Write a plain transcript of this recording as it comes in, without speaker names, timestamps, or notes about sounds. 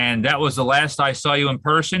and that was the last I saw you in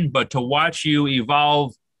person. But to watch you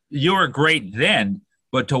evolve, you were great then,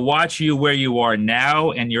 but to watch you where you are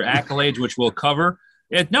now and your accolades, which we'll cover,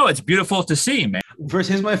 it's beautiful to see, man. First,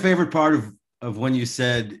 here's my favorite part of when you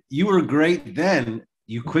said you were great then.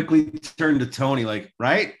 You quickly turned to Tony, like,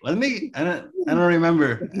 right? I don't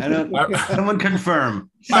remember. Someone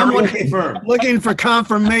confirm. Someone confirm. Looking for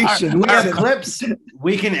confirmation. Our clips,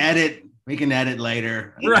 we can edit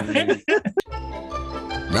later. Right.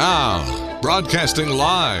 Now, broadcasting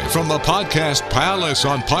live from the Podcast Palace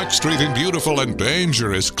on Park Street in beautiful and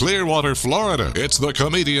dangerous Clearwater, Florida, it's the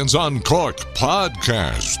Comedians Uncorked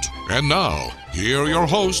podcast. And now, here are your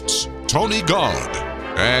hosts, Tony God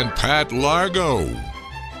and Pat Largo.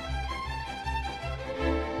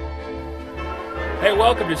 Hey,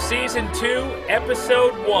 welcome to Season 2,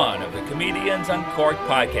 Episode 1 of the Comedians Uncorked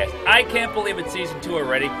podcast. I can't believe it's Season 2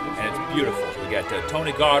 already, and it's beautiful. So we got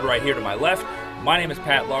Tony God right here to my left. My name is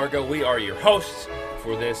Pat Largo. We are your hosts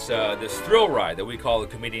for this thrill ride that we call the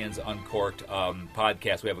Comedians Uncorked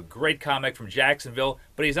podcast. We have a great comic from Jacksonville,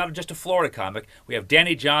 but he's not just a Florida comic. We have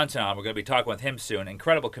Danny Johnson on. We're going to be talking with him soon.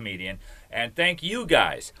 Incredible comedian. And thank you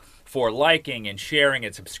guys for liking and sharing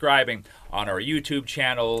and subscribing on our YouTube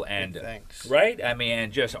channel and thanks. Right? I mean,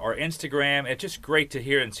 and just our Instagram. It's just great to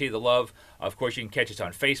hear and see the love. Of course, you can catch us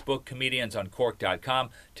on Facebook, comediansuncorked.com.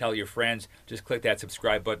 Tell your friends. Just click that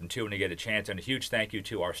subscribe button, too, when you get a chance. And a huge thank you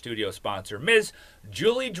to our studio sponsor, Ms.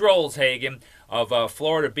 Julie Drolshagen of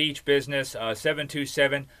Florida Beach Business,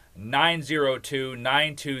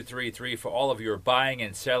 727-902-9233 for all of your buying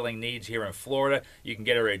and selling needs here in Florida. You can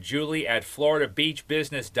get her at Julie at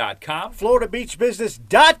floridabeachbusiness.com.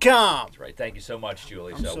 floridabeachbusiness.com. That's right. Thank you so much,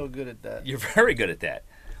 Julie. I'm so good at that. You're very good at that.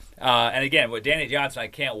 And again, with Danny Johnson, I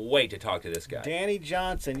can't wait to talk to this guy. Danny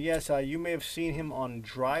Johnson, yes, you may have seen him on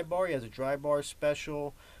Dry Bar. He has a Dry Bar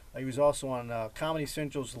special. He was also on Comedy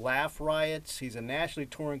Central's Laugh Riots. He's a nationally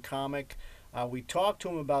touring comic. We talked to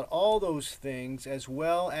him about all those things, as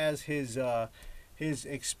well as his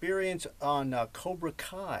experience on Cobra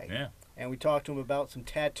Kai. Yeah. And we talked to him about some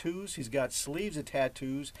tattoos. He's got sleeves of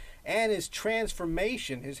tattoos. And his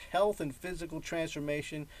transformation, his health and physical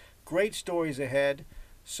transformation. Great stories ahead.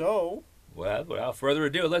 So, well, without further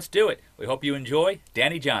ado, let's do it. We hope you enjoy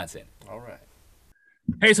Danny Johnson. All right.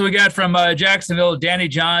 Hey, so we got from Jacksonville, Danny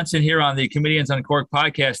Johnson here on the Comedians Uncorked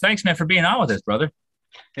podcast. Thanks, man, for being on with us, brother.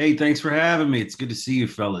 Hey, thanks for having me. It's good to see you,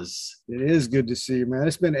 fellas. It is good to see you, man.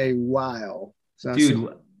 It's been a while.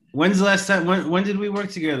 Dude, when's the last time? When did we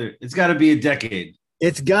work together? It's got to be a decade.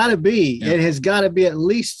 It's got to be. Yeah. It has got to be at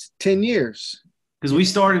least 10 years. Because we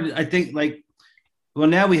started, I think,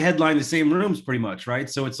 now we headline the same rooms pretty much, right?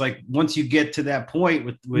 So it's like once you get to that point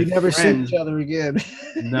with we never see each other again.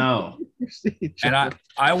 No. And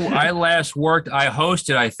I last worked, I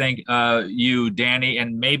hosted, I think, you, Danny,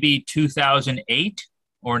 in maybe 2008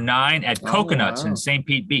 or 9 at Coconuts in St.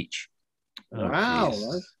 Pete Beach. Oh, wow.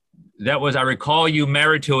 That was, I recall you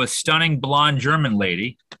married to a stunning blonde German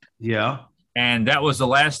lady. Yeah. And that was the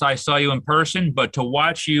last I saw you in person. But to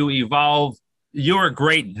watch you evolve, you were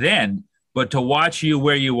great then. But to watch you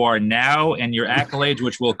where you are now and your accolades,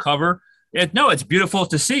 which we'll cover, it's beautiful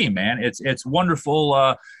to see, man. It's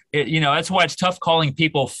wonderful. That's why it's tough calling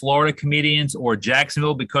people Florida comedians or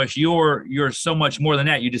Jacksonville, because you're so much more than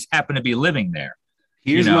that. You just happen to be living there.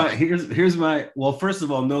 Here's my. Well, first of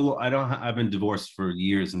all, no, I don't. I've been divorced for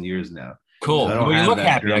years and years now. Cool. So well, you look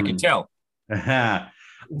happy. German. I can tell.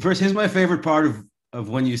 First, here's my favorite part of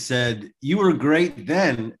when you said you were great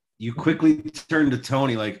then. You quickly turned to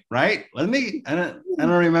Tony, like, right? I don't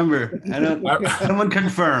remember. Someone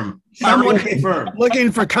confirm. Someone confirm.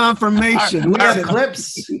 Looking for confirmation. Our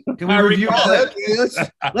clips. Can we review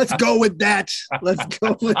that? Let's go with that.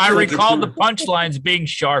 I recall the punchlines being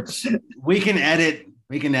sharp. We can edit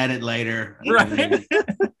later. Right.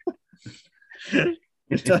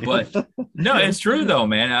 But no, it's true though,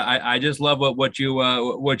 man. I just love what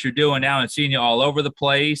you're doing now and seeing you all over the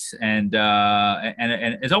place, and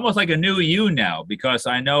it's almost like a new you now, because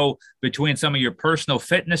I know between some of your personal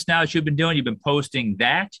fitness now that you've been posting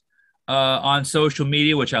that on social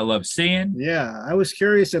media, which I love seeing. Yeah, I was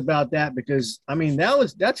curious about that because I mean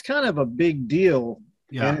that's kind of a big deal.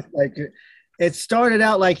 Yeah, and it's like it started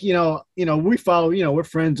out like we follow we're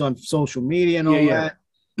friends on social media and all that.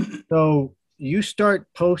 So you start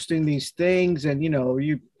posting these things and,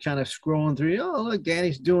 you kind of scrolling through, oh, look,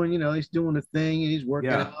 Danny's doing, he's doing a thing and he's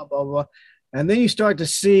working out, blah, blah, blah. And then you start to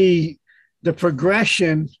see the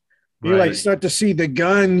progression. You start to see the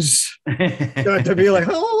guns start to be like,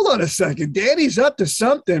 oh, hold on a second. Danny's up to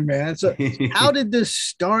something, man. So how did this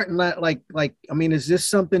start? And is this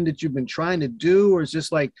something that you've been trying to do? Or is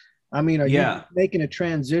this like I mean, are you making a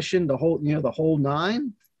transition the whole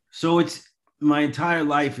nine? So it's my entire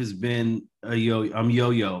life has been I'm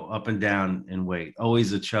yo-yo up and down in weight,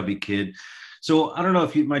 always a chubby kid. So I don't know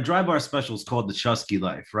if my dry bar special is called the Chusky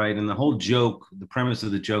Life, right? And the whole joke, the premise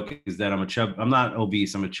of the joke is that I'm not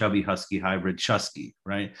obese, I'm a chubby husky hybrid Chusky,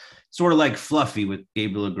 right? Sort of like Fluffy with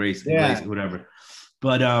Gabriel Grace, whatever.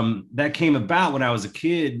 But that came about when I was a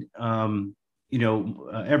kid.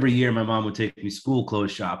 Every year my mom would take me school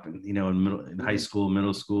clothes shopping, in high school,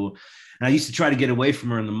 middle school. And I used to try to get away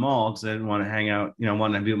from her in the mall because I didn't want to hang out, I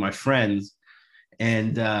wanted to be with my friends.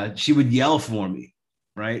 And she would yell for me,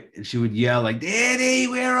 right? And she would yell like, Daddy,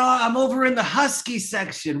 I'm over in the husky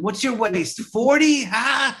section. What's your waist, 40?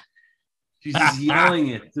 Huh? She's just yelling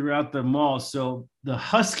it throughout the mall. So the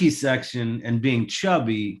husky section and being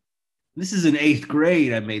chubby, this is in 8th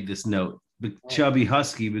grade, I made this note. The chubby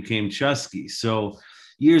husky became Chusky. So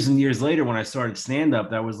years and years later, when I started stand-up,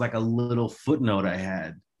 that was like a little footnote I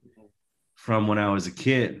had from when I was a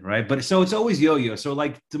kid, right? But so it's always yo-yo. So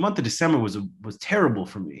like the month of December was terrible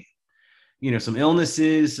for me. Some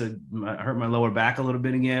illnesses. I hurt my lower back a little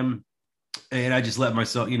bit again. And I just let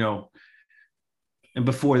myself, and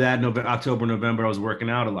before that, October, November, I was working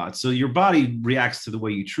out a lot. So your body reacts to the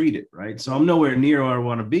way you treat it, right? So I'm nowhere near where I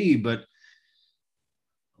want to be, but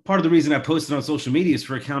part of the reason I posted on social media is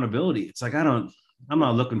for accountability. It's like, I'm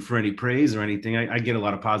not looking for any praise or anything. I get a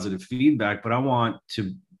lot of positive feedback, but I want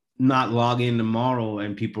to not log in tomorrow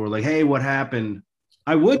and people were like, hey, what happened?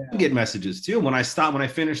 I would get messages too. When I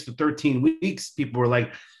finished the 13 weeks, people were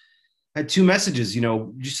like, I had 2 messages, did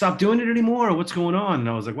you stop doing it anymore? Or what's going on? And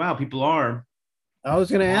I was like, wow, people are. I was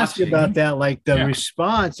going to ask you about that, like the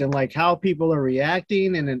response and like how people are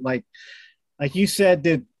reacting. And then like you said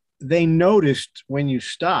that they noticed when you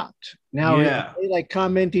stopped. Now, are they like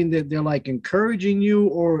commenting that they're like encouraging you,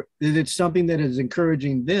 or is it something that is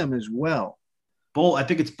encouraging them as well? Both. I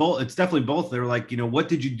think it's both. It's definitely both. They're like, what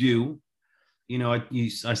did you do?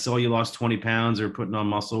 I saw you lost 20 pounds or putting on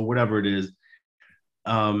muscle, whatever it is.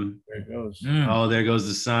 There it goes. Oh, there goes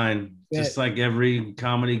the sign. Just like every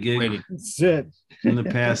comedy gig in the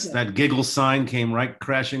past, that giggle sign came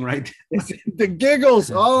crashing right down. The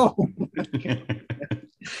giggles. Oh,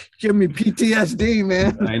 give me PTSD,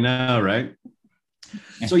 man. I know, right?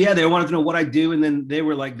 So they wanted to know what I do, and then they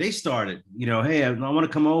were like, they started, hey, I want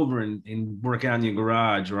to come over and work out in your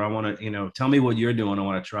garage, or I want to, tell me what you're doing. I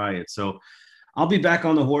want to try it. So I'll be back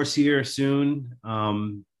on the horse here soon.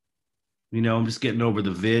 I'm just getting over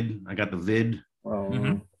the vid. I got the vid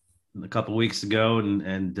a couple of weeks ago,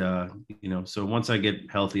 and so once I get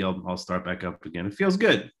healthy, I'll start back up again. It feels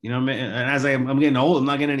good, and as I'm getting old, I'm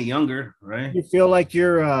not getting any younger, right? You feel like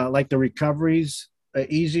you're like the recovery's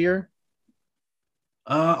easier?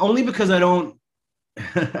 Only because I don't.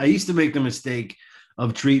 I used to make the mistake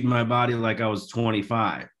of treating my body like I was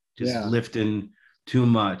 25, just lifting too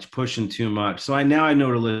much, pushing too much. So I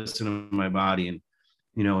know to listen to my body and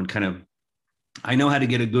and kind of. I know how to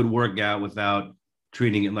get a good workout without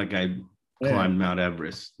treating it like I climbed Mount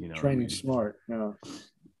Everest. Training smart. Yeah.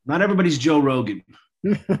 Not everybody's Joe Rogan.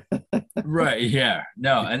 Right. Yeah.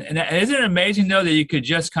 No. And isn't it amazing though that you could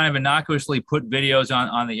just kind of innocuously put videos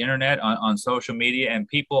on the internet, on social media, and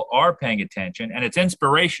people are paying attention, and it's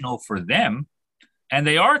inspirational for them. And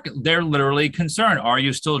they're literally concerned. Are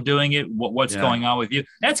you still doing it? What's going on with you?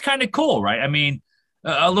 That's kind of cool, right? I mean,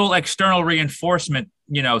 a little external reinforcement,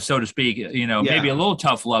 so to speak, maybe a little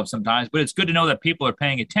tough love sometimes, but it's good to know that people are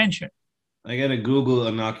paying attention. I got to Google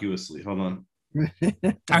innocuously. Hold on.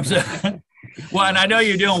 Well, and I know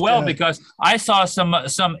you're doing well because I saw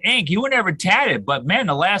some ink. You were never tatted, but man,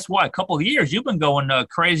 the last couple of years, you've been going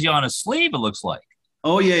crazy on a sleeve. It looks like.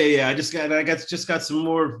 Oh yeah. I just got some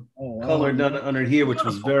more color done under here, which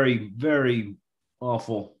was very, very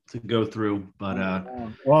awful to go through, but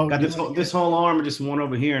got this whole arm, just one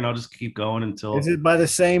over here, and I'll just keep going until. Is it by the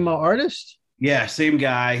same artist? Yeah, same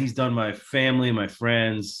guy. He's done my family, my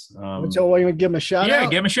friends. So you want to give him a shout out? Yeah,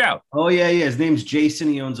 give him a shout. Oh, yeah. His name's Jason.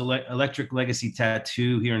 He owns Electric Legacy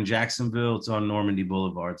Tattoo here in Jacksonville. It's on Normandy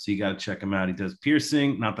Boulevard. So you got to check him out. He does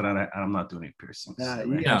piercing. Not that I'm not doing any piercings.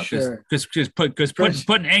 Sure. Because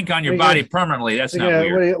putting ink on your body permanently, that's not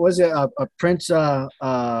weird. Was it a Prince?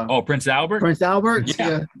 Prince Albert? Prince Albert?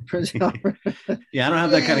 Yeah. Prince Albert. Yeah, I don't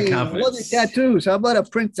have that kind of confidence. Tattoos. How about a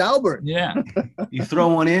Prince Albert? Yeah. You throw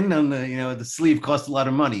one in on the sleeve costs a lot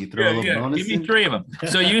of money. You throw a little bonus. Give me 3 of them.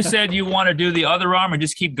 So you said you want to do the other arm and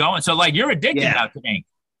just keep going. So like you're addicted now to ink.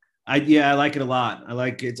 I like it a lot. I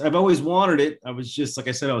like it. I've always wanted it. I was just, like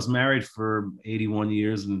I said, I was married for 81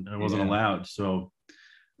 years and I wasn't allowed. So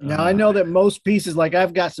now I know that most pieces, like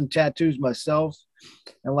I've got some tattoos myself.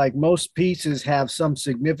 And like most pieces have some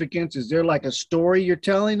significance. Is there like a story you're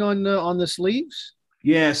telling on the sleeves?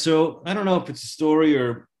 Yeah. So I don't know if it's a story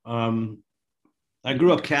or I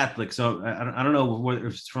grew up Catholic, so I don't know whether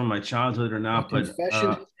it's from my childhood or not. But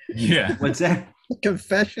Confession. Yeah. what's that?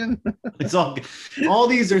 Confession. It's all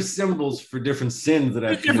these are symbols for different sins that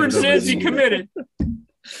I've Different committed over sins the he years. committed.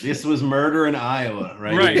 This was murder in Iowa,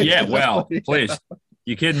 right? Right. Yeah. Well, please.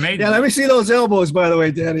 You kidding me? Yeah, let me see those elbows, by the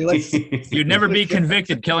way, Danny. Let's. You'd never be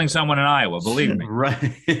convicted killing someone in Iowa, believe me.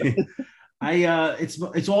 Right.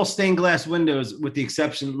 It's all stained glass windows with the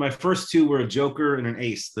exception. My first two were a Joker and an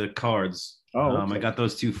Ace, the cards. Oh, okay. I got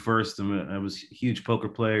those two first. I was a huge poker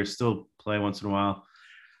player, still play once in a while.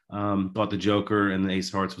 Thought the Joker and the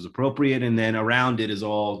Ace Hearts was appropriate. And then around it is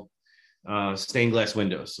all stained glass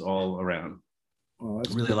windows all around. Oh,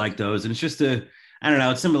 I really like those. And it's just I don't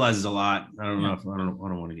know, it symbolizes a lot. I don't know if I don't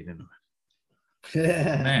want to get into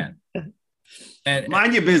it. Man. And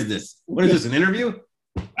Mind your business. What is this, an interview?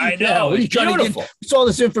 I Yeah, know. what are you It's trying to beautiful. get? It's all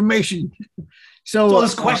this information. So It's all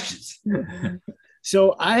these questions.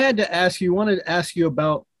 So I had to ask you. Wanted to ask you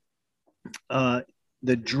about the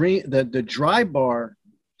dry bar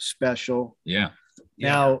special. Yeah.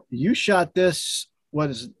 Now you shot this.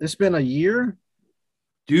 What is it's been a year?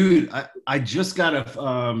 Dude, I just got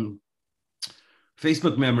a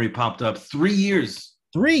Facebook memory popped up. 3 years.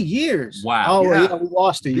 3 years. Wow. Oh, Yeah. yeah, we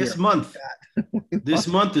lost a year. This month. This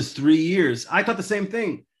month is 3 years. I thought the same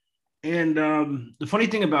thing. And the funny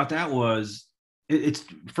thing about that was it's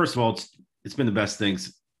first of all, it's been the best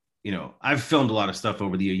things. You know, I've filmed a lot of stuff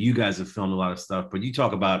over the year. You guys have filmed a lot of stuff, but you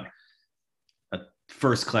talk about a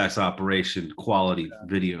first class operation, quality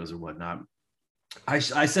videos or whatnot. I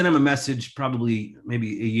sent him a message probably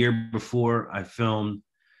maybe a year before I filmed.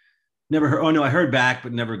 Never heard. Oh no, I heard back,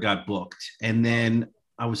 but never got booked. And then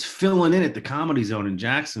I was filling in at the Comedy Zone in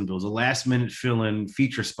Jacksonville. It was a last minute fill-in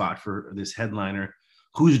feature spot for this headliner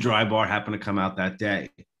whose dry bar happened to come out that day.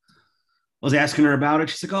 I was asking her about it.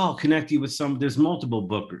 She's like, "Oh, I'll connect you with some. There's multiple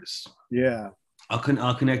bookers. Yeah. I'll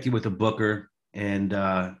connect you with a booker." And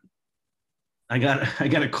I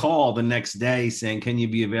got a call the next day saying, "Can you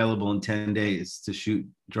be available in 10 days to shoot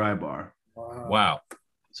dry bar?" Wow.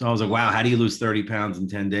 So I was like, "Wow, how do you lose 30 pounds in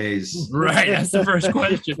 10 days?" Right. That's the first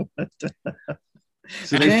question.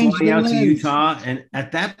 So they flew me out to Utah, and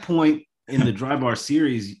at that point in the dry bar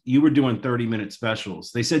series, you were doing 30-minute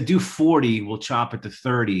specials. They said do 40, we'll chop it to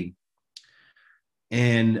 30.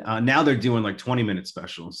 And now they're doing like 20-minute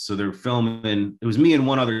specials. So they're filming. It was me and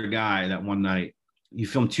one other guy that one night. You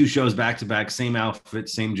filmed 2 shows back to back, same outfit,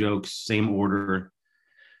 same jokes, same order.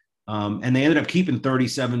 And they ended up keeping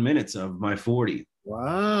 37 minutes of my 40.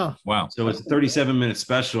 Wow. Wow. So it's a 37-minute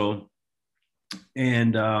special.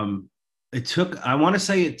 And I want to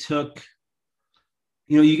say it took,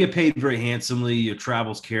 you get paid very handsomely. Your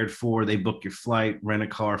travel's cared for. They book your flight, rent a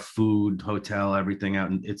car, food, hotel, everything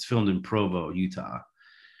out. And it's filmed in Provo, Utah,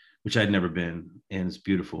 which I'd never been. And it's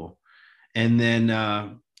beautiful. And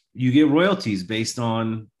then you get royalties based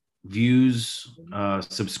on views,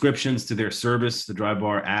 subscriptions to their service, the Dry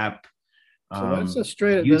Bar app. So that's a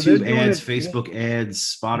straight YouTube ads, Facebook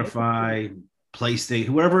ads, Spotify, PlayStation,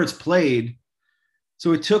 whoever it's played.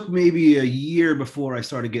 So it took maybe a year before I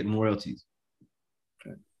started getting royalties,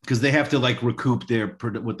 because they have to like recoup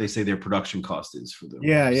what they say their production cost is for them.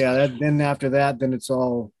 Yeah. Then after that, then it's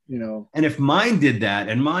all, And if mine did that,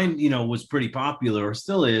 and mine, was pretty popular or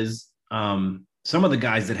still is, some of the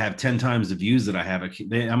guys that have 10 times the views that I have,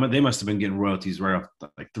 they must have been getting royalties right off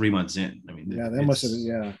like 3 months in. I mean, yeah, they must have been,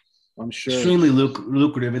 yeah. I'm sure. Extremely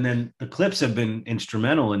lucrative. And then the clips have been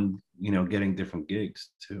instrumental in, getting different gigs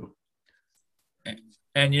too.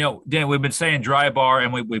 And, Dan, we've been saying dry bar,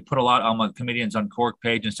 and we put a lot on the Comedians on Cork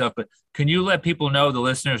page and stuff, but can you let people know, the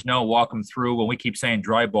listeners know, walk them through when we keep saying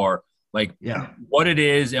dry bar, like what it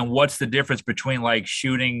is and what's the difference between like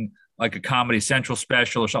shooting like a Comedy Central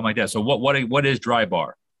special or something like that? So what is dry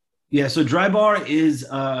bar? Yeah. So dry bar is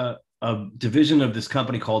a division of this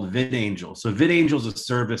company called VidAngel. So VidAngel is a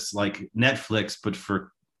service like Netflix, but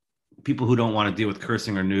for people who don't want to deal with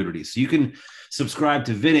cursing or nudity. So you can subscribe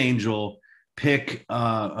to VidAngel, pick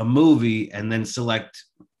a movie, and then select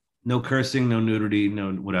no cursing, no nudity,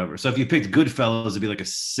 no whatever. So if you picked Goodfellas, it'd be like a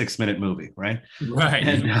 6-minute movie, right? Right.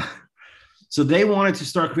 And so they wanted to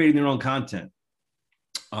start creating their own content.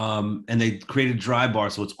 And they created Dry Bar.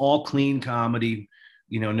 So it's all clean comedy,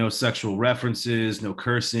 no sexual references, no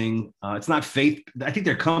cursing. It's not faith. I think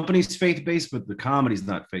their company's faith-based, but the comedy's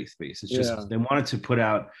not faith-based. It's just, they wanted to put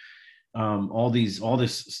out all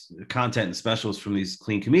this content and specials from these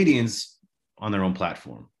clean comedians on their own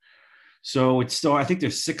platform. So it's still, I think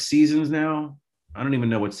there's 6 seasons now. I don't even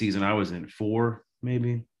know what season I was in, 4.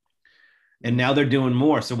 maybe. And now they're doing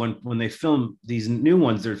more. So when they film these new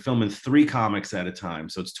ones, they're filming 3 comics at a time.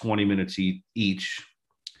 So it's 20 minutes each.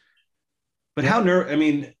 But I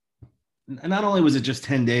mean, not only was it just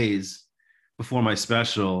 10 days before my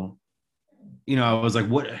special, you know, I was like,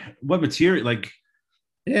 what material, like,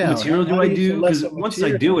 what material do I do? Because once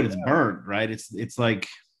I do it, it's burnt, right? It's like,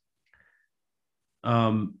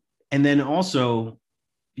 and then also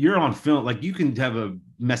you're on film, like you can have a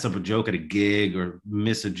mess up a joke at a gig or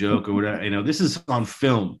miss a joke or whatever, you know, this is on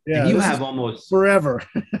film. Yeah, and you have almost forever.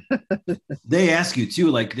 They ask you too,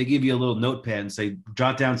 like they give you a little notepad and say,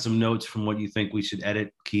 jot down some notes from what you think we should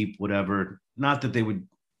edit, keep, whatever. Not that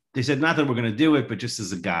they said not that we're going to do it, but just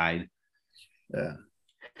as a guide. Yeah.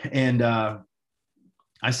 And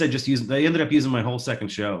I said, they ended up using my whole second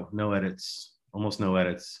show. No edits, almost no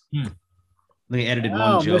edits. They edited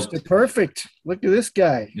one joke. Mr. Perfect. Look at this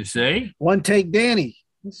guy. You see? One take Danny.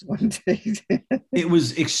 One take. It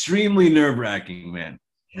was extremely nerve-wracking, man.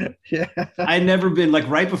 Yeah. I'd never been like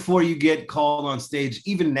right before you get called on stage.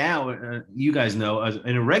 Even now, you guys know,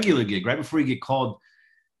 in a regular gig, right before you get called,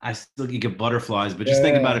 you get butterflies. But just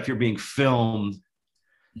think about if you're being filmed.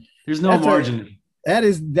 There's no margin. That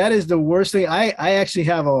is the worst thing. I actually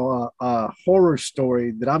have a horror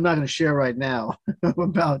story that I'm not going to share right now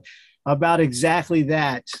about exactly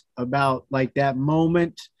that, about like that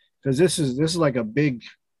moment, because this is like a big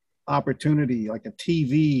opportunity, like a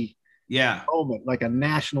TV moment, like a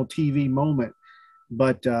national TV moment.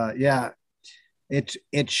 But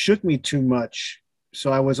it shook me too much,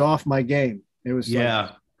 so I was off my game. It was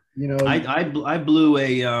like, you know, I blew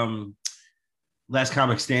a Last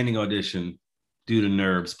Comic Standing audition due to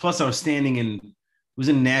nerves. Plus I was it was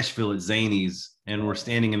in Nashville at Zany's, and we're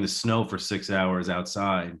standing in the snow for 6 hours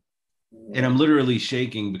outside. And I'm literally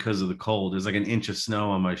shaking because of the cold. There's like an inch of snow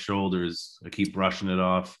on my shoulders. I keep brushing it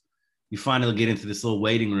off. You finally get into this little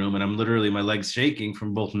waiting room, and I'm literally, my legs shaking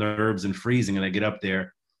from both nerves and freezing. And I get up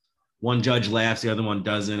there. One judge laughs, the other one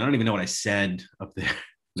doesn't. I don't even know what I said up there. And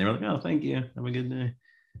they were like, "Oh, thank you. Have a good day."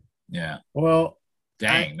 Yeah. Well,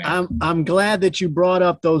 dang, man. I'm glad that you brought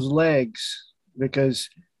up those legs, because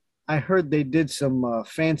I heard they did some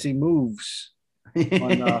fancy moves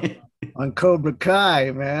on Cobra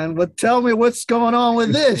Kai, man. But tell me what's going on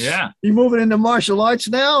with this. Yeah. You moving into martial arts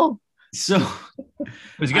now? So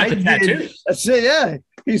he got the tattoos. That's it, yeah.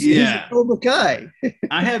 He's a Cobra Kai.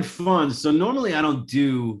 I had fun. So normally I don't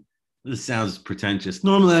do, this sounds pretentious.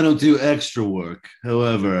 Normally I don't do extra work.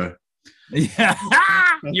 However, yeah,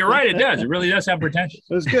 you're right. It does. It really does sound pretentious.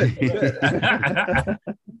 It was good.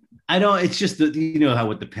 I don't. It's just that you know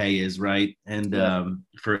what the pay is, right? And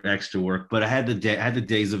for extra work. But I had the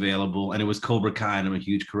days available, and it was Cobra Kai, and I'm a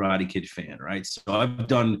huge Karate Kid fan, right? So I've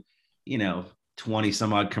done, 20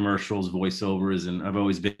 some odd commercials, voiceovers, and I've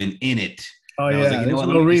always been in it. Oh yeah, like, there's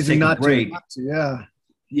no reason not to. Yeah.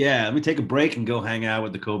 Yeah, let me take a break and go hang out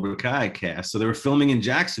with the Cobra Kai cast. So they were filming in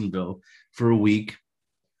Jacksonville for a week.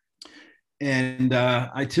 And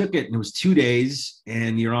I took it, and it was 2 days,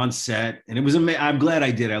 and you're on set, and it was amazing. I'm glad I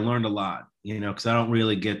did. I learned a lot, because I don't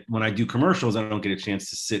really get, when I do commercials, I don't get a chance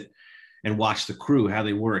to sit and watch the crew, how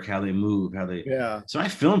they work, how they move, So I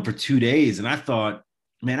filmed for 2 days, and I thought,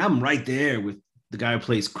 man, I'm right there with the guy who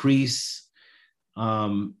plays Kreese.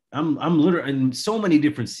 I'm literally in so many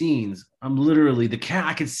different scenes. I'm literally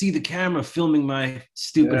I could see the camera filming my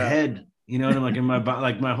stupid head, and I'm like in my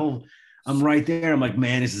I'm right there. I'm like,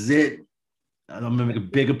 man, this is it. I'm gonna make a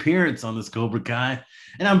big appearance on this Cobra Kai,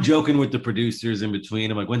 and I'm joking with the producers in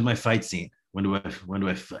between. I'm like, "When's my fight scene? When do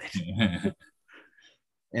I fight?"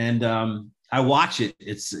 And I watch it.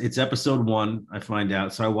 It's episode 1. I find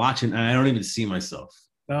out, so I watch it, and I don't even see myself.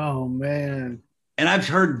 Oh man! And I've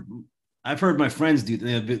heard my friends do.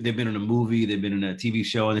 They've been in a movie, they've been in a TV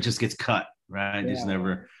show, and it just gets cut. Right? Just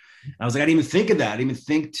never. I was like, I didn't even think of that. I didn't even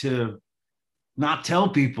think to not tell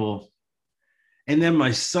people. And then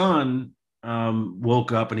my son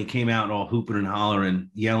woke up, and he came out all hooping and hollering,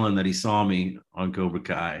 yelling that he saw me on Cobra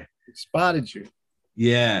Kai. He spotted you.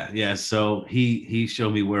 Yeah. So he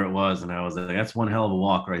showed me where it was, and I was like, that's one hell of a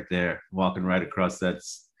walk right there, walking right across.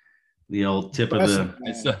 That's the old tip of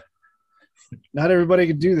the. Not everybody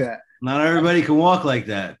can do that. Not everybody can walk like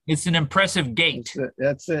that. It's an impressive gait.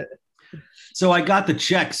 That's it. So I got the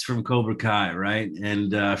checks from Cobra Kai, right,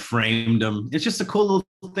 and framed them. It's just a cool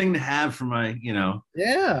little thing to have for my,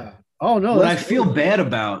 Yeah. Oh, no. What I feel bad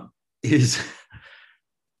about is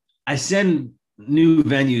I send new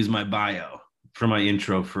venues my bio for my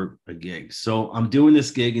intro for a gig. So I'm doing this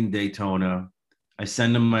gig in Daytona. I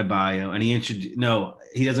send him my bio, and he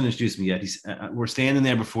doesn't introduce me yet. We're standing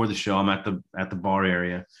there before the show. I'm at the bar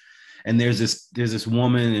area, And there's this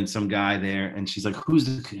woman and some guy there, and she's like, "Who's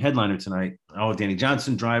the headliner tonight?" "Oh, Danny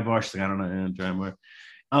Johnson, Dry Bar." She's like, "I don't know, Dry Bar."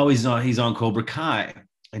 "Oh, he's on Cobra Kai,"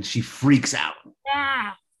 and she freaks out.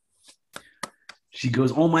 Ah. She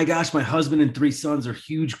goes, "Oh my gosh, my husband and 3 sons are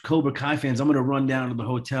huge Cobra Kai fans. I'm gonna run down to the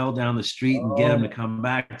hotel down the street and get them to come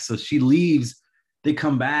back." So she leaves. They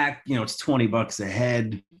come back. It's $20 a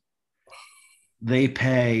head. They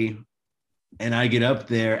pay. And I get up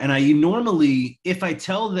there, and I normally, if I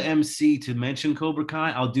tell the MC to mention Cobra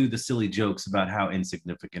Kai, I'll do the silly jokes about how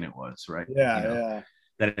insignificant it was, right? Yeah.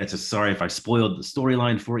 That it's sorry if I spoiled the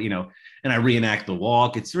storyline for and I reenact the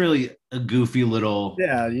walk. It's really a goofy little.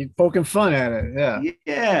 Yeah, you poking fun at it. Yeah.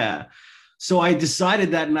 Yeah. So I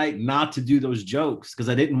decided that night not to do those jokes because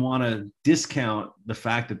I didn't want to discount the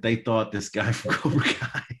fact that they thought this guy from Cobra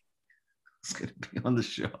Kai was going to be on the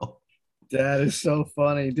show. That is so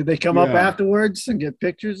funny. Did they come up afterwards and get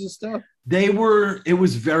pictures and stuff? It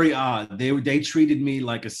was very odd. They treated me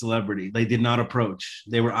like a celebrity. They did not approach.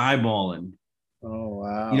 They were eyeballing. Oh,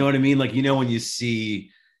 wow. You know what I mean? Like, when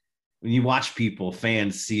you watch people,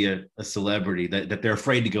 fans see a celebrity that they're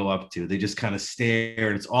afraid to go up to. They just kind of stare,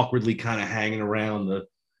 and it's awkwardly kind of hanging around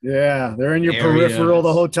they're in your area. peripheral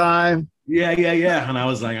the whole time. Yeah. And I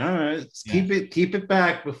was like, all right, let's keep it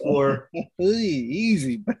back before.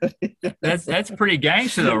 Easy. That's pretty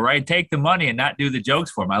gangster though, right? Take the money and not do the jokes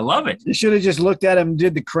for him. I love it. You should have just looked at him and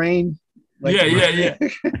did the crane. Yeah.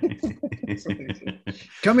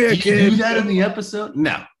 Come here, kid. You do that in the episode?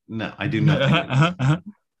 No, I do nothing.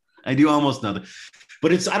 I do almost nothing.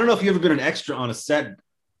 But I don't know if you've ever been an extra on a set,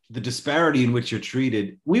 the disparity in which you're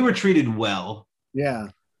treated. We were treated well. Yeah.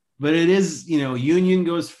 But it is, union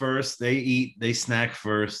goes first. They eat, they snack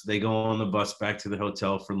first. They go on the bus back to the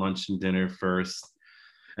hotel for lunch and dinner first.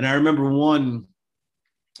 And I remember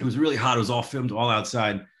it was really hot. It was all filmed all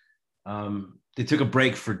outside. They took a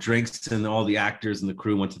break for drinks, and all the actors and the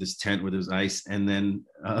crew went to this tent where there was ice. And then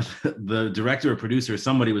the director or producer,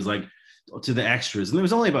 somebody was like to the extras, and there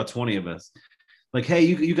was only about 20 of us. Like, hey,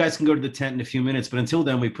 you guys can go to the tent in a few minutes, but until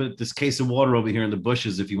then, we put this case of water over here in the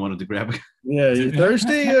bushes if you wanted to grab it. Yeah, you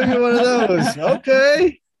thirsty? You'll get one of those.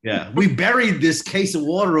 Okay. Yeah, we buried this case of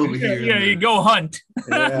water over here. Yeah, you go hunt. In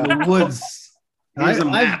the woods. Here's a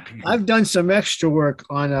map. I've done some extra work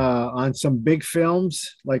on some big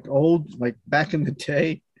films, like back in the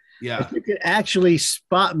day. Yeah. If you could actually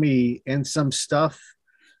spot me in some stuff,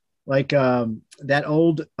 like that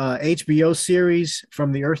old HBO series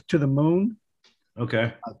From the Earth to the Moon.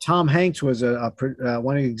 Okay. Tom Hanks was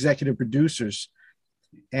one of the executive producers,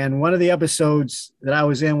 and one of the episodes that I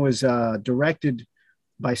was in was directed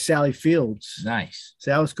by Sally Fields. Nice.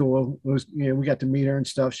 So that was cool. It was, we got to meet her and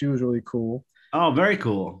stuff. She was really cool. Oh, very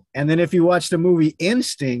cool. And then if you watch the movie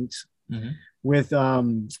Instinct with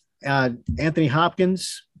Anthony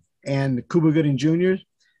Hopkins and Cuba Gooding Jr.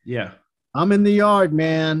 Yeah. I'm in the yard,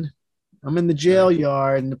 man. I'm in the jail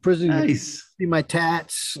yard in the prison. Nice. See my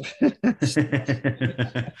tats. Real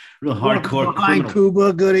hardcore. Behind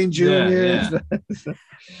Cuba Gooding Jr. Yeah.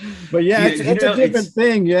 But yeah, it's a different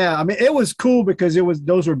thing. Yeah. I mean, it was cool because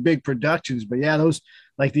those were big productions, but yeah, those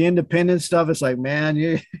like the independent stuff. It's like, man,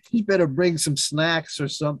 you better bring some snacks or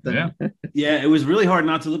something. Yeah. Yeah. It was really hard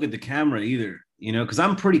not to look at the camera either, because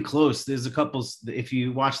I'm pretty close. There's a couple, if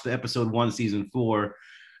you watch the episode 1, season 4,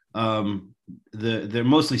 they're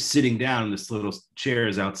mostly sitting down in this little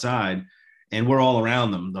chairs outside, and we're all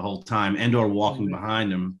around them the whole time and/or walking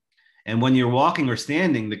behind them. And when you're walking or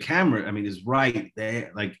standing, the camera, is right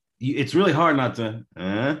there. Like it's really hard not to.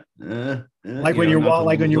 Like when you're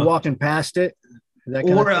walking past it.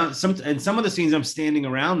 Or some of the scenes, I'm standing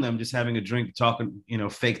around them, just having a drink, talking,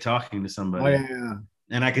 fake talking to somebody. Oh yeah.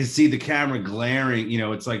 And I can see the camera glaring.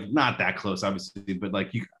 It's like not that close, obviously, but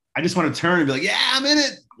like I just want to turn and be like, yeah, I'm in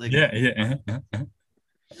it. Like, yeah.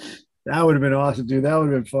 That would have been awesome, dude. That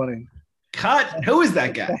would have been funny. Cut. Who is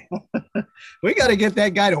that guy? We got to get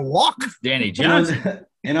that guy to walk. Danny Johnson.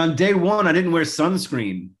 And on day 1, I didn't wear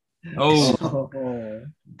sunscreen. Oh.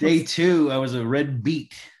 Day 2, I was a red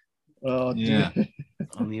beet. Oh, yeah.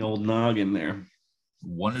 On the old noggin there.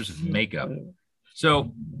 Wonders of makeup.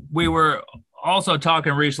 So we were also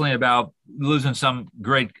talking recently about losing some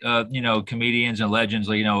great, comedians and legends,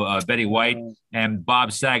 like, Betty White and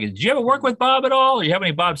Bob Saget. Did you ever work with Bob at all? Do you have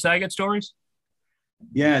any Bob Saget stories?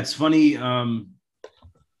 Yeah, it's funny.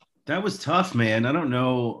 That was tough, man. I don't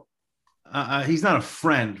know. He's not a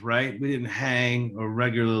friend, right? We didn't hang or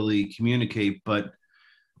regularly communicate, but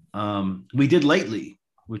we did lately,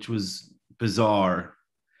 which was bizarre.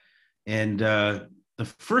 And the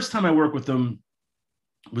first time I worked with him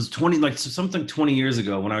was 20 years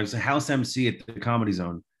ago when I was a house MC at the Comedy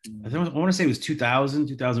Zone. I want to say it was 2000,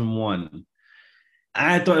 2001.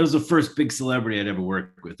 I thought it was the first big celebrity I'd ever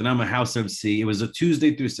worked with. And I'm a house MC. It was a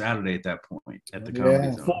Tuesday through Saturday at that point at the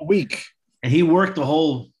Comedy Zone. Full week. And he worked the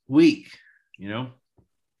whole week, you know.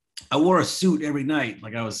 I wore a suit every night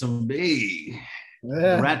like I was some big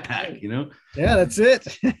Rat Pack, you know. Yeah, that's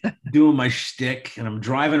it. Doing my shtick, and I'm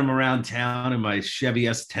driving him around town in my Chevy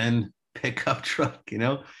S10 pickup truck, you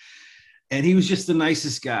know. And he was just the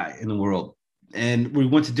nicest guy in the world. And we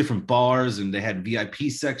went to different bars, and they had VIP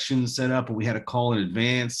sections set up, and we had to call in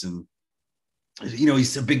advance. And, you know,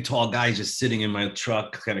 he's a big, tall guy just sitting in my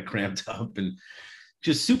truck, kind of cramped up and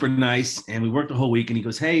just super nice. And we worked the whole week. And he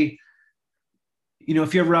goes, hey, you know,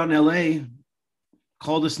 if you're ever out in LA,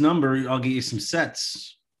 call this number. I'll get you some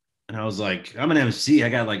sets. And I was like, I'm an MC. I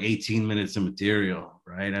got like 18 minutes of material,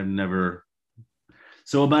 right? I've never.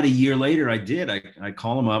 So about a year later, I did. I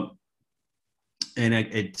call him up. And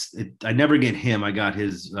I never get him. I got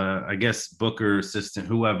his, I guess, booker, assistant,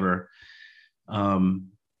 whoever.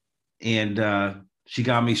 And she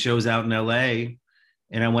got me shows out in LA.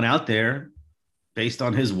 And I went out there based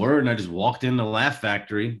on his word. And I just walked in the Laugh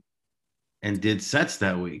Factory and did sets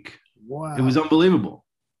that week. Wow. It was unbelievable.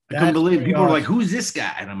 I couldn't believe it. People awesome. were like, who's this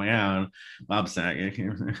guy? And I'm like, oh, Bob Saget.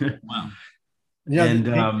 Wow. Yeah,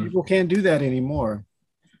 And people can't do that anymore.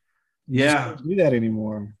 Yeah. Can't do that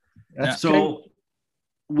anymore. That's so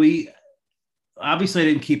we obviously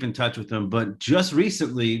didn't keep in touch with them, but just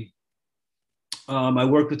recently, I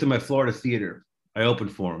worked with him at Florida Theater. I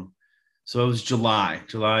opened for him. So it was July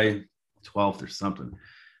 12th or something.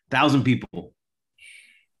 1,000 people.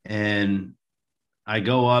 And I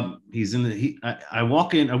go up, he's in the, I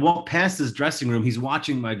walk past his dressing room. He's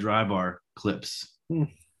watching my dry bar clips.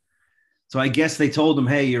 So I guess they told him,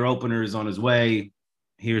 hey, your opener is on his way.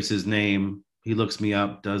 Here's his name. He looks me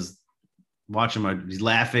up, watch him. He's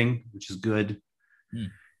laughing, which is good.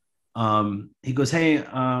 He goes, hey,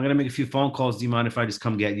 I'm going to make a few phone calls. Do you mind if I just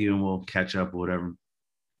come get you and we'll catch up or whatever?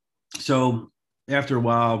 So after a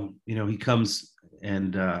while, you know, he comes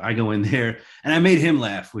and I go in there and I made him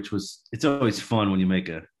laugh, it's always fun when you make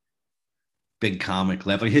a big comic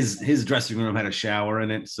laugh. Like his dressing room had a shower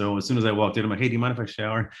in it. So as soon as I walked in, I'm like, hey, do you mind if I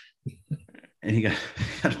shower? And he got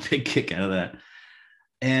a big kick out of that.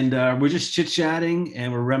 And we're just chit-chatting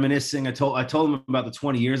and we're reminiscing. I told him about the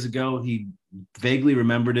 20 years ago. He vaguely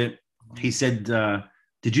remembered it. He said,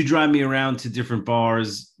 did you drive me around to different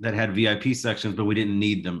bars that had VIP sections, but we didn't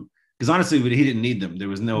need them? Because honestly, he didn't need them. There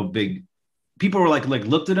was no big, people were like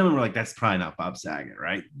looked at him and were like, that's probably not Bob Saget,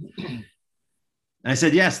 right? And I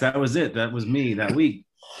said, yes, that was it. That was me that week.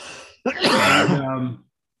 And,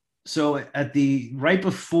 so right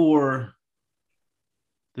before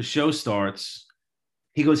the show starts,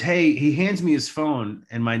 he goes, hey, he hands me his phone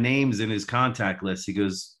and my name's in his contact list. He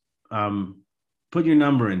goes, put your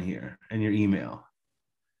number in here and your email.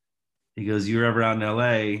 He goes, you're ever out in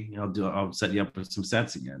LA, I'll set you up with some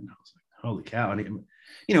sets again. I was like, holy cow. And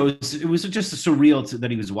it was just a surreal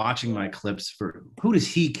that he was watching my clips for, who does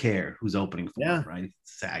he care who's opening for him, right?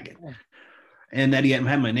 Saget. Yeah. And that he had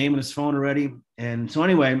my name on his phone already. And so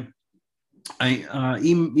anyway, I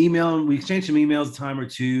we exchanged some emails a time or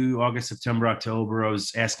two, August, September, October. I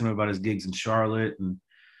was asking him about his gigs in Charlotte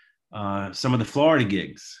and some of the Florida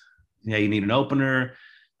gigs. Yeah, you need an opener.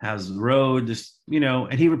 How's the road? Just,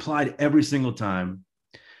 and he replied every single time.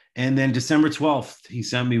 And then December 12th, he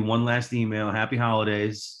sent me one last email. Happy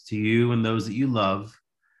holidays to you and those that you love.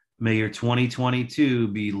 May your 2022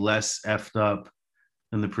 be less effed up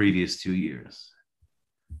than the previous 2 years.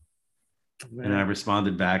 Man. And I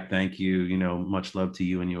responded back, thank you, much love to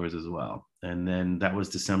you and yours as well. And then that was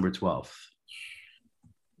December 12th.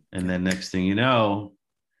 And then next thing you know,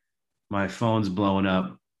 my phone's blowing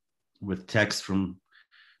up with texts from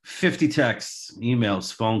 50 texts,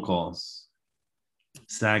 emails, phone calls.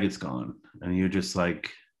 Saget's gone. And you're just like,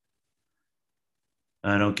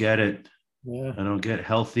 I don't get it. Yeah. I don't get it.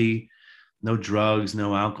 Healthy, no drugs,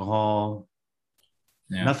 no alcohol,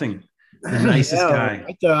 nothing. The nicest guy.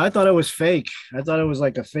 I thought it was fake. I thought it was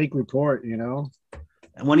like a fake report, And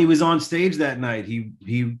when he was on stage that night,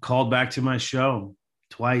 he called back to my show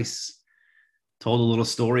twice, told a little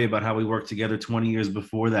story about how we worked together 20 years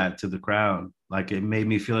before that to the crowd. Like, it made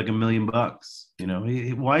me feel like $1 million.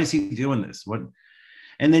 Why is he doing this? What?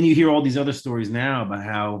 And then you hear all these other stories now about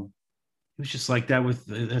how he was just like that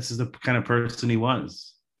this is the kind of person he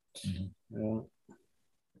was. Mm-hmm. Yeah.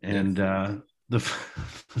 And the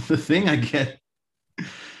thing I get,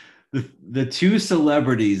 the two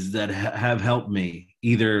celebrities that have helped me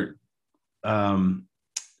either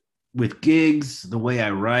with gigs, the way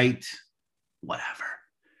I write, whatever,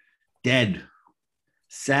 dead,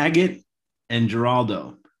 Saget and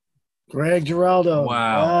Geraldo. Greg Giraldo.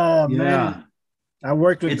 Wow. Oh, man. I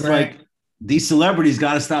worked with Greg. Like these celebrities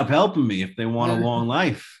got to stop helping me if they want a long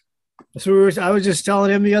life. So I was just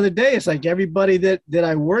telling him the other day, it's like everybody that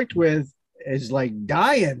I worked with is like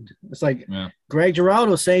dying. It's like Greg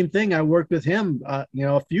Giraldo, same thing. I worked with him, a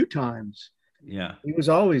few times. Yeah. He was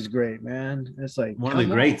always great, man. It's like one of the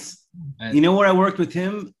greats. You know where I worked with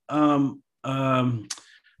him?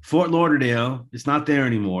 Fort Lauderdale. It's not there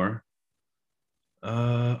anymore.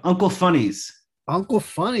 Uncle Funny's. Uncle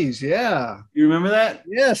Funny's, yeah. You remember that?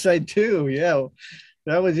 Yes, I do. Yeah.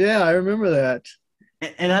 I remember that.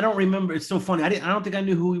 And I don't remember. It's so funny. I don't think I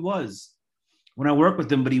knew who he was when I worked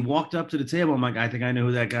with him, but he walked up to the table. I'm like, I think I know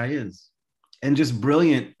who that guy is. And just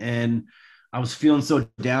brilliant. And I was feeling so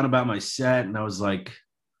down about my set. And I was like,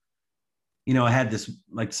 I had this,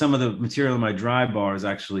 like some of the material in my dry bars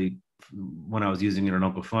actually, when I was using it on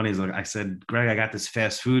Uncle Funny's, like I said, Greg, I got this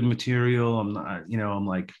fast food material. I'm not, I'm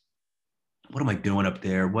like, what am I doing up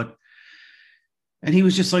there? And he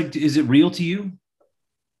was just like, is it real to you?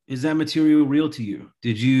 Is that material real to you?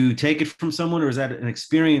 Did you take it from someone, or is that an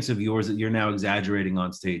experience of yours that you're now exaggerating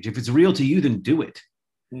on stage? If it's real to you, then do it.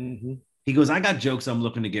 Mm-hmm. He goes, I got jokes I'm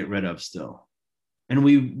looking to get rid of still. And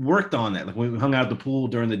we worked on that. Like when we hung out at the pool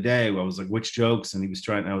during the day, I was like, which jokes? And he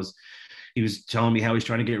was telling me how he's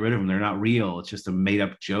trying to get rid of them. They're not real. It's just a made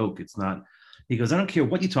up joke. It's not. He goes, I don't care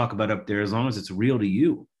what you talk about up there as long as it's real to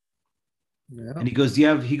you. Yeah. And he goes, you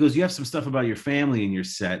have some stuff about your family in your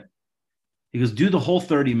set. He goes, do the whole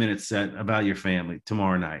 30-minute set about your family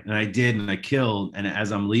tomorrow night. And I did, and I killed. And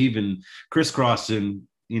as I'm leaving, crisscrossing,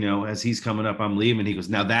 as he's coming up, I'm leaving. He goes,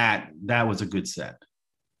 now that was a good set.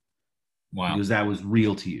 Wow. He goes, that was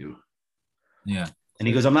real to you. Yeah. And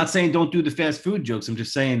he goes, I'm not saying don't do the fast food jokes. I'm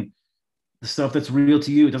just saying the stuff that's real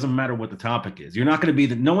to you. It doesn't matter what the topic is. You're not going to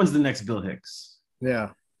be no one's the next Bill Hicks. Yeah.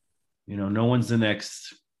 No one's the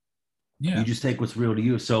next. Yeah. You just take what's real to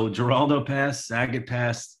you. So Giraldo passed, Saget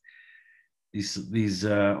passed. These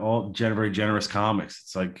all very generous comics.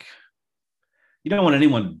 It's like you don't want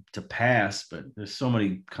anyone to pass, but there's so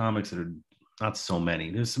many comics that are not so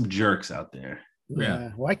many. There's some jerks out there. Yeah.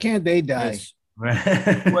 Why can't they die? Right.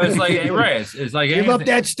 Well, it's like It's like give up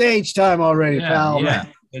that stage time already, pal. Yeah.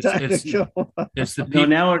 It's the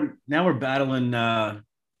now we're battling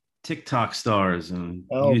TikTok stars and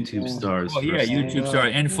YouTube stars. Oh yeah, YouTube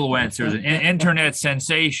stars, influencers, and internet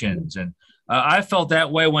sensations, and I felt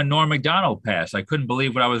that way when Norm Macdonald passed. I couldn't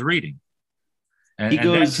believe what I was reading, and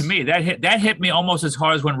that hit me almost as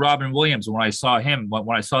hard as when Robin Williams. When I saw him,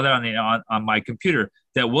 when I saw that on my computer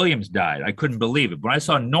that Williams died, I couldn't believe it. When I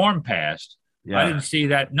saw Norm passed, I didn't see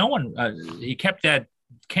that. No one. He kept that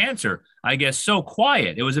cancer, I guess, so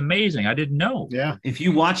quiet. It was amazing. I didn't know. Yeah. If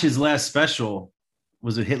you watch his last special,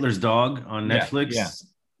 was it Hitler's Dog on Netflix? Yeah.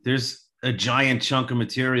 There's a giant chunk of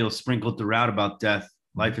material sprinkled throughout about death,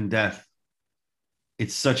 life and death.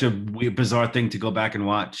 It's such a weird, bizarre thing to go back and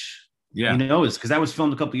watch. Yeah. He knows, because that was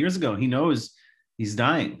filmed a couple of years ago. He knows he's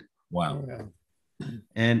dying. Wow.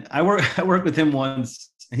 And I worked with him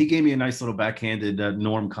once, and he gave me a nice little backhanded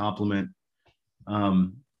Norm compliment.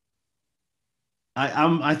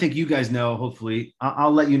 I think you guys know, hopefully.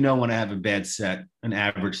 I'll let you know when I have a bad set, an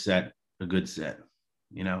average set, a good set.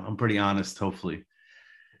 I'm pretty honest, hopefully.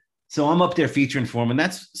 So I'm up there featuring for him,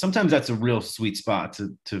 and sometimes that's a real sweet spot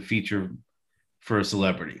to feature for a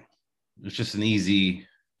celebrity. It's just an easy,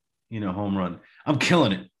 home run. I'm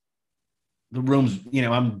killing it. The room's,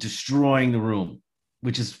 I'm destroying the room,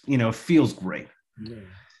 which is, feels great. Yeah.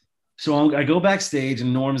 So I go backstage,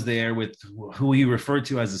 and Norm's there with who he referred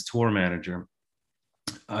to as his tour manager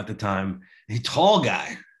at the time. A tall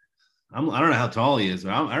guy. I don't know how tall he is, but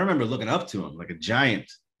I remember looking up to him like a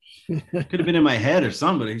giant. Could have been in my head or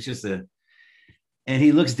something, but he's just and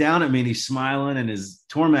he looks down at me and he's smiling, and his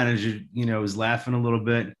tour manager, is laughing a little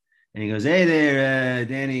bit. And he goes, hey there,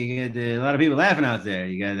 Danny, you got a lot of people laughing out there.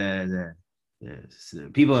 You got the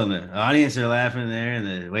people in the audience are laughing there, and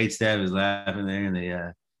the wait staff is laughing there, and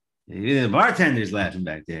the bartender's laughing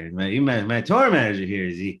back there. My tour manager here,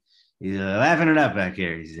 he's laughing it up back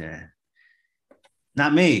here. He's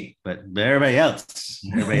not me, but everybody else.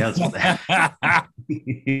 Everybody else is laughing.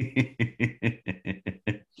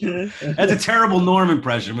 That's a terrible Norm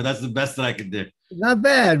impression, but that's the best that I could do. Not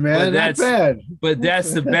bad, man. Not bad. But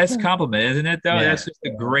that's the best compliment, isn't it, though? Yeah. That's just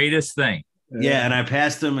the greatest thing. Yeah, and I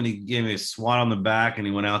passed him, and he gave me a swat on the back, and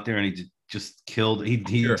he went out there, and he just killed. He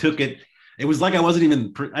took it. It was like I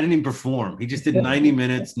didn't even perform. He just did 90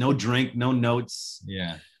 minutes, no drink, no notes.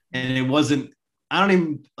 Yeah. And it wasn't, I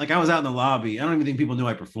was out in the lobby. I don't even think people knew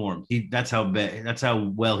I performed. That's how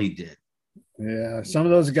well he did. Yeah. Some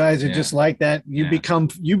of those guys are just like that. You become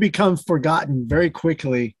forgotten very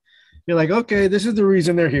quickly. you're like, okay, this is the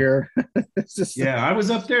reason they're here. Yeah, I was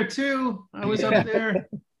up there too. I was up there.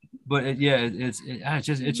 But it's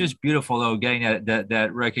just beautiful though, getting that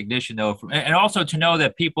recognition though, and also to know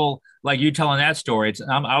that people like you telling that story.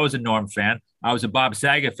 I was a Norm fan. I was a Bob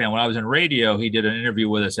Saget fan. When I was in radio, he did an interview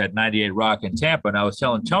with us at 98 Rock in Tampa, and I was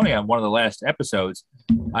telling Tony on one of the last episodes,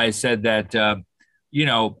 I said that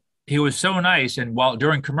he was so nice, and while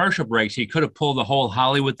during commercial breaks, he could have pulled the whole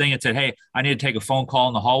Hollywood thing and said, "Hey, I need to take a phone call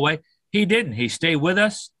in the hallway." He didn't. He stayed with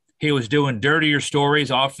us. He was doing dirtier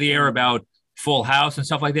stories off the air about Full House and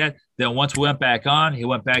stuff like that. Then once we went back on, he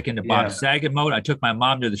went back into Bob Saget mode. I took my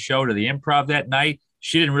mom to the show, to the Improv that night.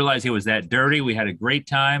 She didn't realize he was that dirty. We had a great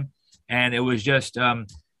time, and it was just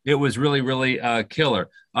it was really, really killer.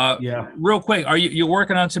 Real quick, are you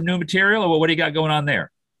working on some new material, or what do you got going on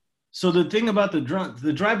there? So the thing about the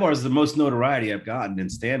dry bar is the most notoriety I've gotten in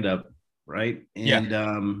stand-up, right? And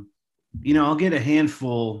I'll get a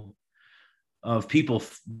handful of people,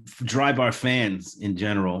 dry bar fans in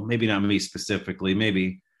general, maybe not me specifically,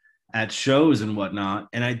 maybe at shows and whatnot.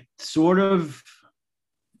 And I sort of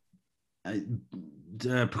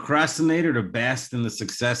procrastinated or basked in the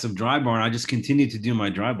success of dry bar. And I just continued to do my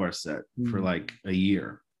dry bar set for like a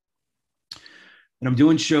year. And I'm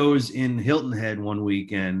doing shows in Hilton Head one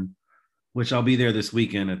weekend, which I'll be there this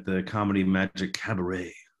weekend at the Comedy Magic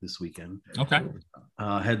Cabaret this weekend. Okay.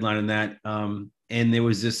 Headlining that. And there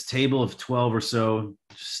was this table of 12 or so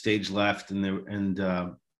stage left. I heard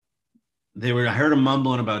them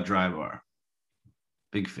mumbling about dry bar.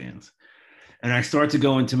 Big fans. And I start to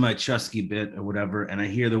go into my Chusky bit or whatever. And I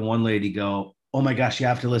hear the one lady go, "Oh my gosh, you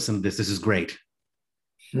have to listen to this. This is great."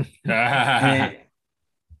 and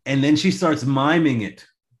then she starts miming it.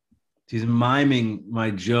 She's miming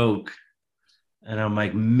my joke. And I'm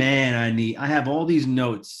like, man, I have all these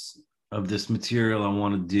notes of this material I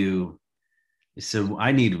want to do. So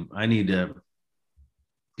I need to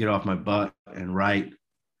get off my butt and write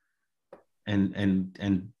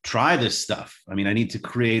and try this stuff. I mean, I need to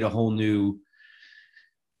create a whole new,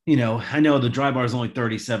 I know the dry bar is only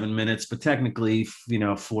 37 minutes, but technically,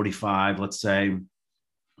 45, let's say.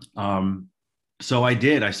 So I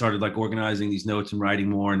did. I started like organizing these notes and writing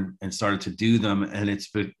more and started to do them. And it's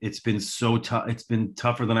been so tough. It's been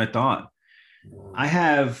tougher than I thought. I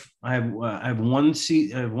have one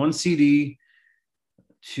CD, and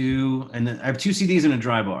then I have 2 CDs in a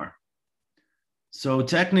dry bar. So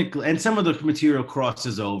technically, and some of the material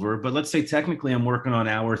crosses over, but let's say technically I'm working on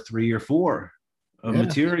hour 3 or 4 of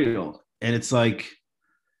material. And it's like,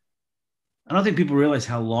 I don't think people realize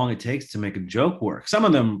how long it takes to make a joke work. Some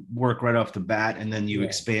of them work right off the bat and then you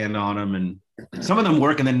expand on them, and some of them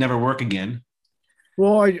work and then never work again.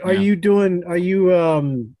 Well, are you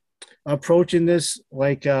approaching this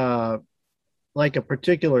like a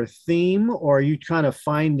particular theme, or are you kind of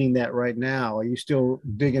finding that right now? Are you still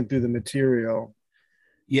digging through the material?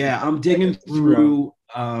 Yeah, I'm digging through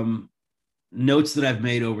notes that I've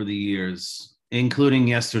made over the years, including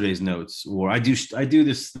yesterday's notes. Or I do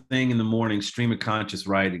this thing in the morning, stream of conscious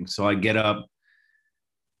writing. So I get up,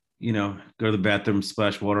 go to the bathroom,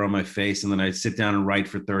 splash water on my face, and then I sit down and write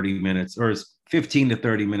for 30 minutes or 15 to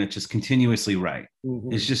 30 minutes, just continuously write.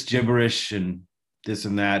 Mm-hmm. It's just gibberish and this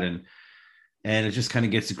and that. And it just kind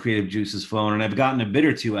of gets the creative juices flowing. And I've gotten a bit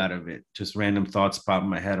or 2 out of it. Just random thoughts pop in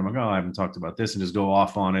my head. I'm like, oh, I haven't talked about this, and just go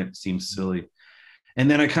off on it. It seems silly. And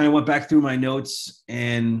then I kind of went back through my notes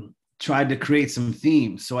and tried to create some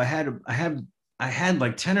themes. So I had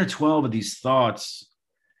like 10 or 12 of these thoughts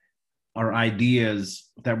or ideas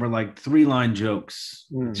that were like 3-line jokes.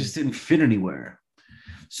 It just didn't fit anywhere.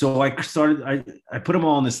 So I put them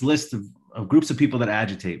all on this list of groups of people that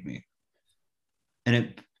agitate me.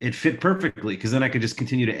 And it fit perfectly, because then I could just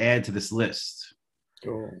continue to add to this list.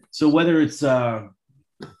 Cool. So whether it's, as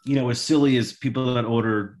silly as people that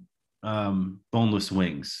order boneless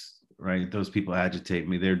wings, right? Those people agitate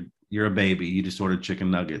me. You're a baby. You just ordered chicken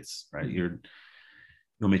nuggets, right? You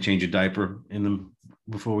want me to change your diaper in them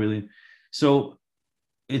before we leave? So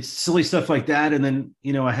it's silly stuff like that. And then,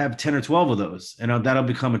 I have 10 or 12 of those, and that'll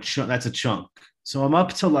become that's a chunk. So I'm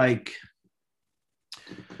up to like,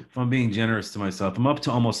 if I'm being generous to myself, I'm up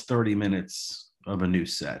to almost 30 minutes of a new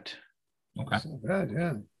set. Okay. That's not bad,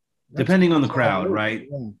 yeah. Depending on the crowd, right?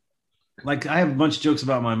 Yeah. Like I have a bunch of jokes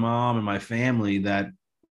about my mom and my family that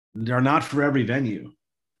they're not for every venue.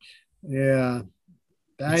 Yeah.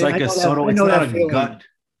 It's like a subtle, it's not a gut.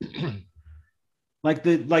 Like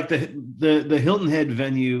the Hilton Head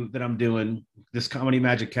venue that I'm doing, this Comedy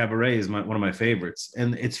Magic Cabaret is one of my favorites.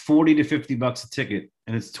 And it's $40 to $50 a ticket,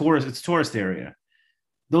 and it's tourist area.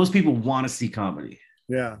 Those people want to see comedy.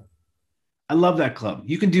 Yeah. I love that club.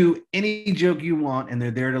 You can do any joke you want, and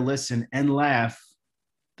they're there to listen and laugh.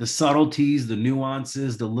 The subtleties, the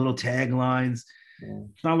nuances, the little taglines. Yeah.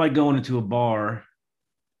 It's not like going into a bar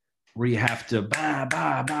where you have to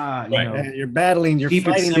You're battling, you're keep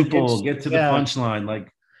it fighting simple, against, get to the punchline.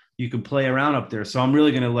 Like you can play around up there. So I'm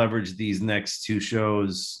really going to leverage these next 2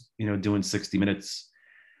 shows, doing 60 minutes.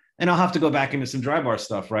 And I'll have to go back into some dry bar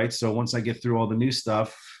stuff, right? So once I get through all the new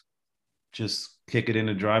stuff, just kick it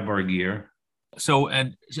into dry bar gear. So,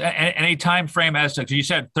 and any time frame as to, 'cause you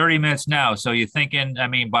said 30 minutes now. So you're thinking, I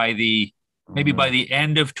mean, by the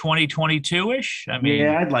end of 2022-ish? I mean,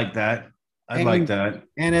 yeah, I'd like that. Like that.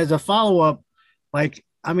 And as a follow-up, like,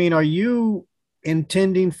 I mean, are you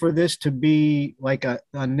intending for this to be like the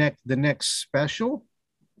next special?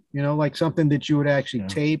 Like something that you would actually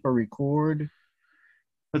tape or record?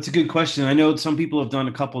 That's a good question. I know some people have done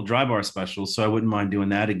a couple dry bar specials, so I wouldn't mind doing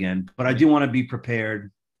that again. But I do want to be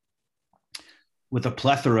prepared with a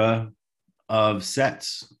plethora of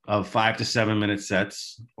sets, of 5 to 7 minute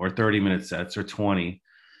sets, or 30-minute sets, or 20.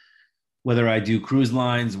 Whether I do cruise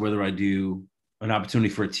lines, whether I do an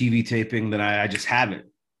opportunity for a TV taping, that I just have it.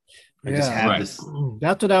 I just have this.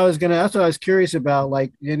 That's what I was curious about.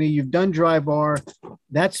 Like, you've done dry bar.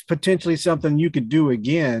 That's potentially something you could do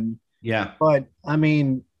again. Yeah. But I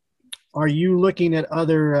mean, are you looking at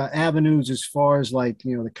other avenues as far as like,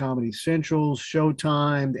 the Comedy Centrals,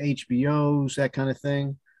 Showtime, the HBOs, that kind of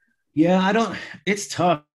thing? Yeah, it's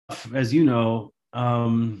tough, as you know.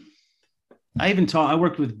 I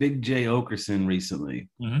worked with Big J Okerson recently.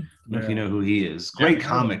 Mm-hmm. I don't know if you know who he is. Great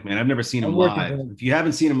comic, man. I've never seen him live. If you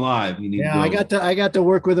haven't seen him live, you need to go. I got to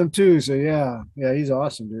work with him too. So yeah, he's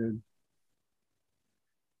awesome, dude.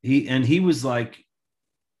 He was like,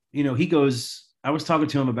 he goes, I was talking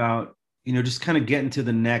to him about, just kind of getting to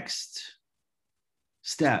the next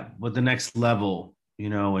step, what the next level,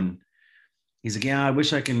 and he's like, yeah, I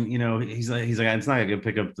wish I can, he's like, it's not gonna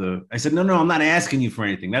pick up I said, no, I'm not asking you for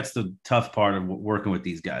anything. That's the tough part of working with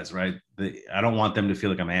these guys, right? I don't want them to feel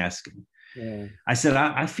like I'm asking. Yeah. I said,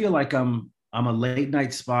 I feel like I'm a late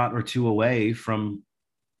night spot or 2 away from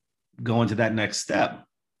going to that next step,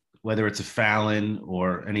 whether it's a Fallon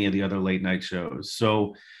or any of the other late night shows.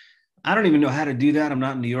 So I don't even know how to do that. I'm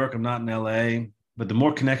not in New York. I'm not in LA. But the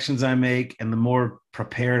more connections I make and the more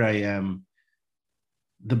prepared I am,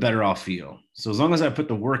 the better I'll feel. So as long as I put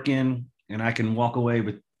the work in and I can walk away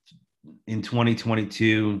in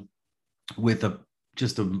 2022 with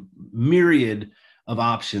just a myriad of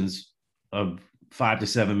options of 5 to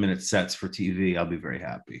 7 minute sets for TV, I'll be very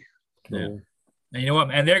happy. Yeah. And you know what?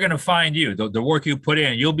 And they're going to find you. The work you put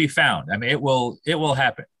in, you'll be found. I mean, it will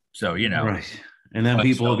happen. So, Right. And then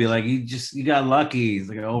people will be like, you got lucky. It's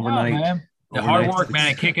like an overnight. No, man. The hard work, man,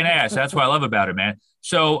 and kicking ass. That's what I love about it, man.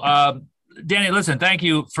 So, Danny, listen, thank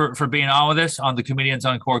you for being on with us on the Comedians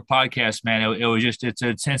Uncorked podcast, man. It was just,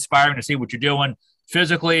 it's inspiring to see what you're doing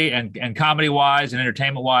physically and comedy wise and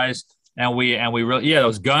entertainment wise. And we really,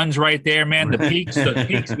 those guns right there, man, the peaks,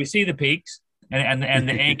 we see the peaks and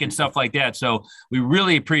the ink and stuff like that. So we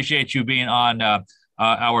really appreciate you being on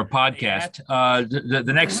our podcast.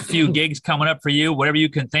 The next few gigs coming up for you, whatever you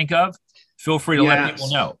can think of, feel free to let people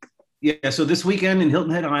know. Yeah. So this weekend in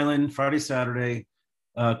Hilton Head Island, Friday, Saturday,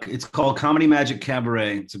 it's called Comedy Magic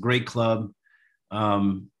Cabaret. It's a great club.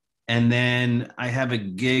 And then I have a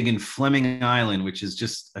gig in Fleming Island, which is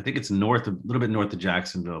just, I think it's a little bit north of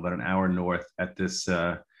Jacksonville, about an hour north, at this,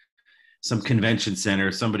 some convention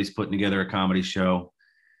center. Somebody's putting together a comedy show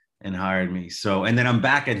and hired me. So, and then I'm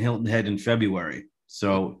back at Hilton Head in February.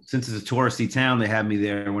 So since it's a touristy town, they have me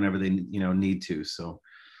there whenever they, need to. So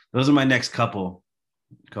those are my next couple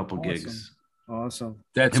gigs. Awesome.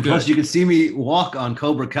 That's and good. Plus, you can see me walk on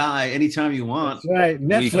Cobra Kai anytime you want. That's right.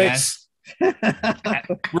 Netflix.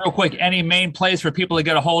 Real quick, any main place for people to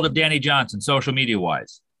get a hold of Danny Johnson, social media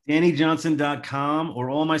wise? DannyJohnson.com, or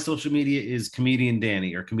all my social media is Comedian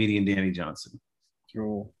Danny or Comedian Danny Johnson.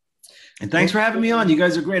 Cool. And thanks for having me on. You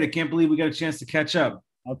guys are great. I can't believe we got a chance to catch up.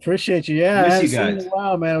 I appreciate you. Yeah, I haven't miss you guys. seen you in a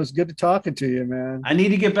while, man. It was good talking to you, man. I need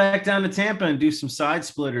to get back down to Tampa and do some side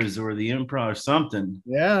splitters or the improv or something.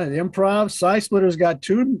 Yeah, the improv side splitters got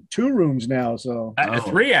two rooms now. So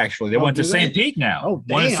 3 actually. They went to St. Pete now. Oh,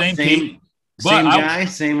 damn. One in St. Pete. Same guy,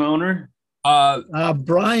 same owner.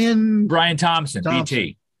 Brian Thompson,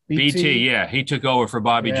 BT. Yeah, he took over for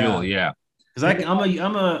Bobby Jewell. Yeah, because I'm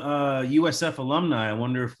a USF alumni. I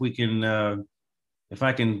wonder if we can. If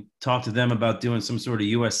I can talk to them about doing some sort of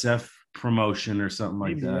USF promotion or something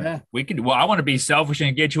like that. Yeah. We could. Well, I want to be selfish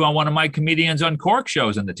and get you on one of my Comedians Uncorked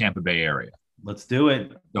shows in the Tampa Bay area. Let's do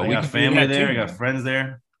it. So I got family there. I got friends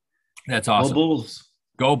there. That's awesome. Go Bulls.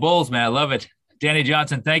 Go Bulls, man. I love it. Danny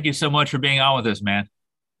Johnson, thank you so much for being on with us, man.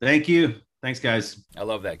 Thank you. Thanks, guys. I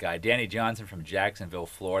love that guy. Danny Johnson from Jacksonville,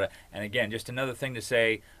 Florida. And again, just another thing to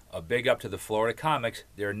say, a big up to the Florida comics.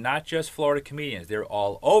 They're not just Florida comedians. They're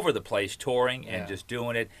all over the place touring and just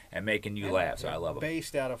doing it and making you laugh. So I love them.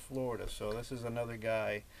 Based out of Florida, so this is another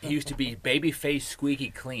guy. He used to be babyface, squeaky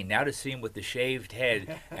clean. Now to see him with the shaved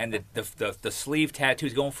head and the sleeve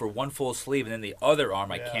tattoos, going for one full sleeve and then the other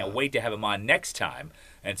arm. I can't wait to have him on next time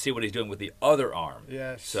and see what he's doing with the other arm.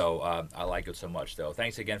 Yes. So I like it so much, though.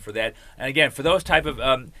 Thanks again for that. And again, for those type of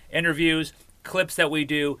interviews, clips that we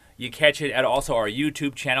do, you catch it at also our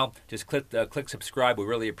YouTube channel. Just click subscribe. We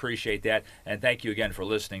really appreciate that. And thank you again for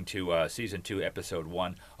listening to Season 2, Episode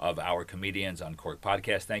 1 of our Comedians on Cork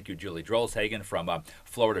podcast. Thank you, Julie Drolshagen from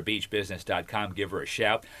FloridaBeachBusiness.com. Give her a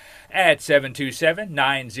shout at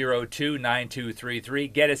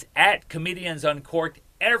 727-902-9233. Get us at Comedians Uncorked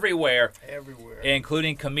everywhere,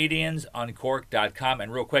 including comediansuncorked.com.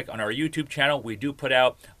 And real quick, on our YouTube channel, we do put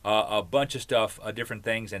out a bunch of stuff, different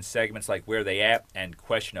things and segments like Where They At and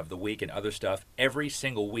Question of the Week and other stuff every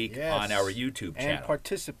single week on our YouTube channel. And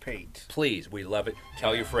participate. Please, we love it.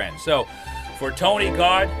 Tell your friends. So, for Tony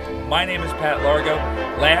God, my name is Pat Largo.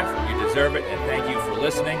 Laugh, you deserve it, and thank you for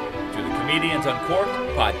listening to the Comedians Uncorked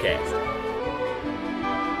podcast.